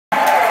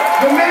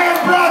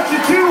brought you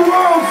 2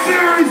 World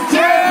Series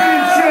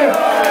championships.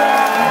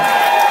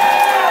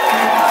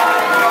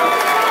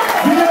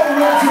 Theo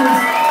went to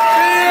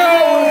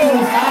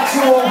his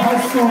actual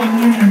high school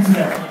reunion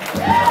today.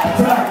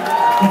 Tonight,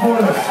 before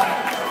this.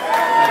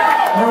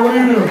 What do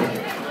you do?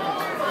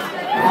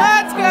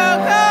 Let's go,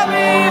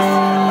 Cubbies!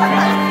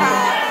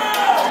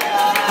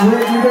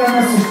 You're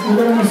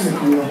gonna miss it,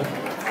 Theo.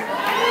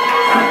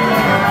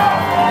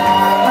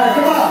 Alright,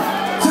 come on.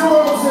 2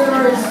 World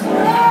Series.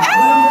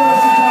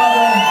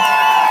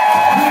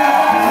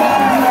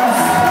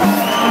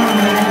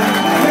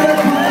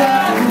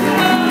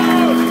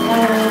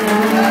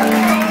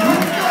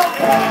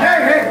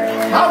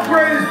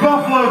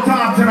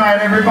 Tonight,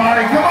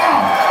 everybody, come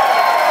on!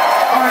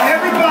 All right,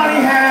 everybody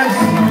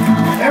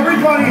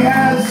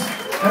has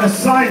an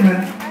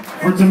assignment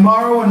for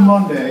tomorrow and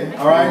Monday,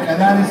 all right, and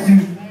that is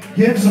to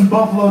give some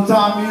Buffalo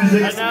Tom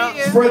music,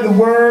 spread the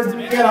word,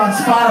 get on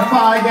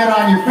Spotify, get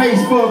on your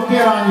Facebook,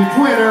 get on your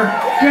Twitter,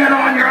 get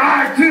on your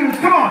iTunes.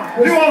 Come on,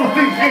 do all the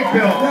things. Hey,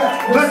 Bill,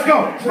 let's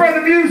go. Spread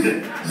the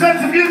music. Send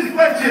some music.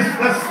 Let's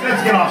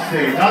get off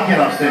stage. I'll get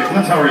off stage.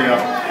 Let's hurry up.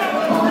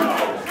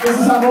 This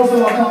is how most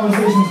of our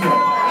conversations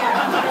go.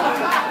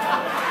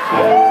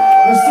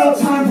 There's still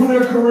time for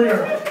their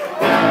career.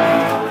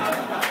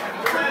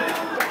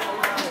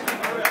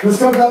 This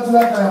comes out to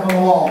that guy up on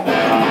the wall.